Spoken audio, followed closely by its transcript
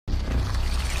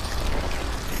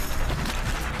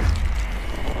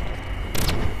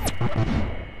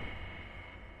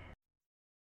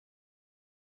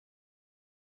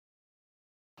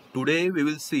Today we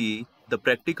will see the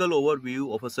practical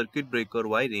overview of a circuit breaker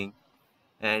wiring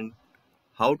and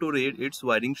how to read its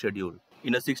wiring schedule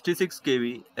in a 66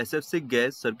 kV SF6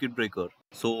 gas circuit breaker.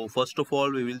 So first of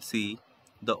all we will see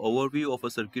the overview of a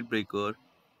circuit breaker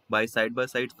by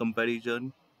side-by-side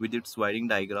comparison with its wiring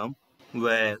diagram,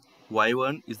 where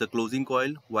Y1 is the closing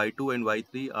coil, Y2 and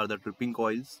Y3 are the tripping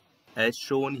coils as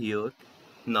shown here.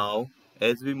 Now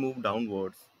as we move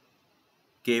downwards,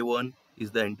 K1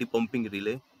 is the anti-pumping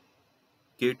relay,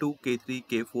 K2, K3,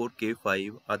 K4,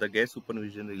 K5 are the gas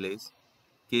supervision relays,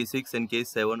 K6 and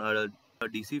K7 are the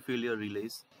DC failure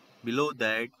relays. Below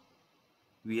that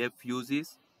we have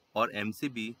fuses or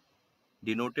MCB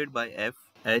denoted by F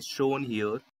as shown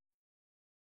here,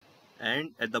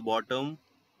 and at the bottom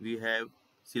we have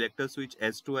selector switch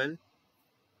S12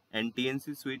 and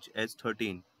TNC switch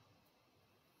S13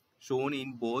 shown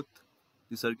in both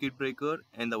the circuit breaker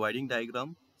and the wiring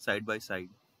diagram side by side.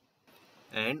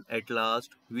 And at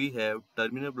last we have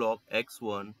terminal block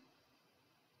X1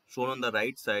 shown on the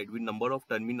right side with number of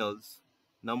terminals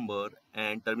number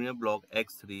and terminal block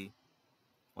X3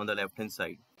 on the left hand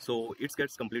side. So it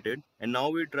gets completed, and now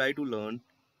we try to learn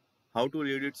how to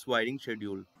read its wiring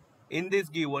schedule. In this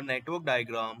given network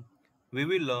diagram, we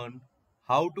will learn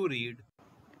how to read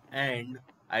and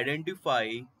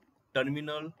identify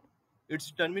terminal, its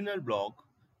terminal block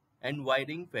and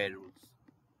wiring ferrules.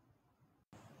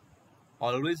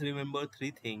 Always remember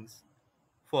three things.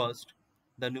 First,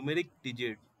 the numeric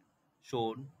digit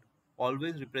shown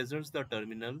always represents the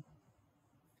terminal.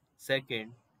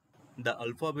 Second, the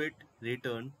alphabet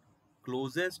written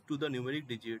closest to the numeric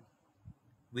digit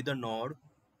with a node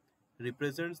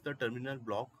represents the terminal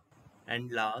block.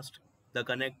 And last, the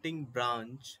connecting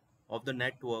branch of the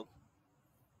network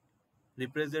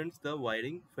represents the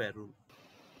wiring ferrule.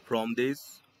 From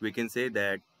this, we can say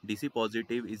that DC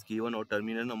positive is given on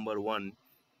terminal number 1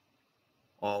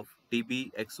 of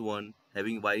TBX1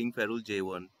 having wiring ferrule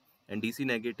J1, and DC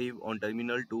negative on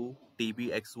terminal 2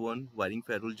 TBX1 wiring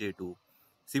ferrule J2.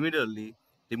 Similarly,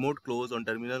 remote close on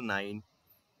terminal 9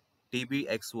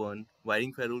 TBX1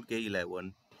 wiring ferrule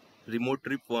K11. Remote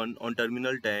trip 1 on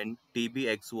terminal 10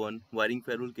 TBX1 wiring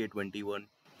ferrule K21.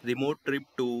 Remote trip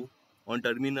 2 on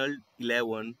terminal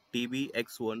 11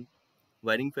 TBX1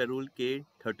 wiring ferrule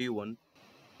K31.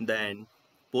 Then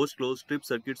post close trip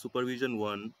circuit supervision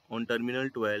 1 on terminal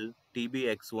 12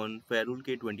 TBX1 ferrule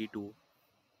K22.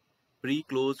 Pre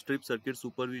close trip circuit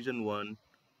supervision 1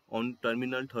 on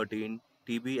terminal 13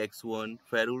 TBX1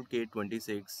 ferrule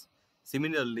K26.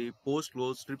 Similarly, post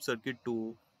close strip circuit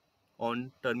 2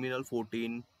 on terminal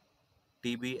 14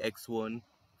 TBX1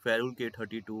 ferrule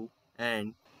K32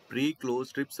 and pre-closed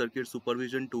strip circuit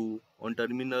supervision 2 on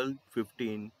terminal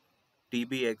 15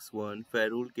 TBX1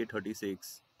 ferrule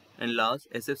K36. And last,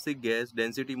 SF6 gas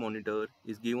density monitor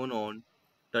is given on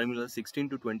terminal 16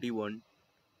 to 21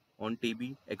 on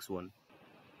TBX1.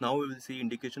 Now we will see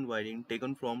indication wiring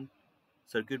taken from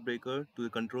circuit breaker to the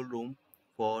control room.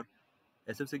 For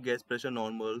SF6 gas pressure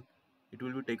normal, it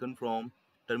will be taken from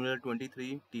terminal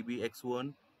 23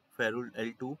 TBX1 ferrule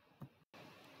L2.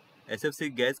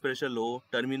 SF6 gas pressure low,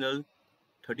 terminal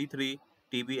 33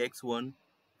 TBX1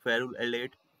 ferrule L8.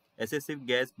 SF6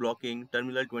 gas blocking,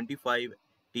 terminal 25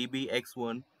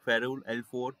 TBX1 ferrule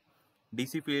L4.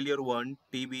 DC failure 1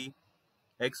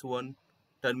 TBX1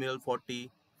 terminal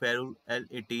 40 ferrule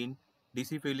L18.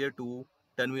 DC failure 2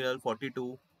 terminal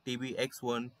 42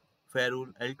 TBX1 ferrule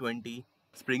L20.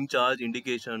 Spring charge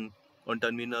indication on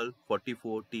terminal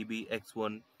 44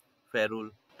 TBX1 ferrule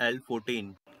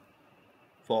L14.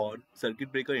 For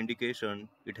circuit breaker indication,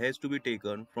 it has to be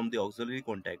taken from the auxiliary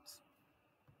contacts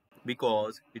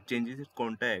because it changes its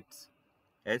contacts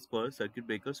as per circuit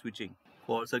breaker switching.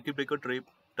 For circuit breaker trip,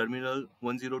 terminal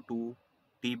 102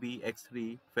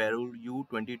 TBX3 ferrule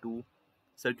U22,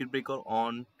 circuit breaker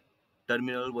on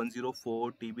terminal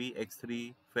 104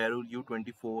 TBX3 ferrule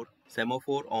U24,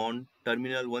 semaphore on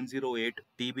terminal 108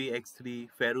 TBX3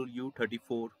 ferrule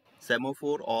U34,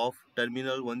 semaphore off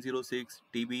terminal 106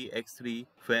 TBX3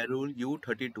 ferrule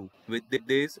U32. With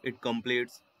this, it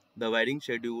completes the wiring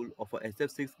schedule of a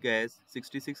SF6 gas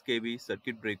 66 kV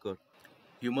circuit breaker.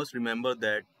 You must remember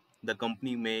that the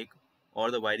company make or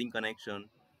the wiring connection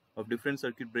of different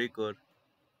circuit breaker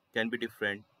can be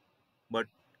different, but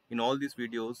in all these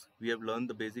videos we have learned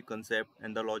the basic concept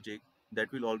and the logic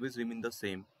that will always remain the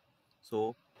same.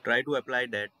 So try to apply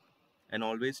that and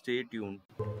always stay tuned.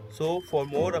 So for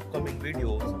more upcoming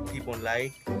videos, keep on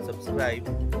like, subscribe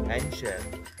and share.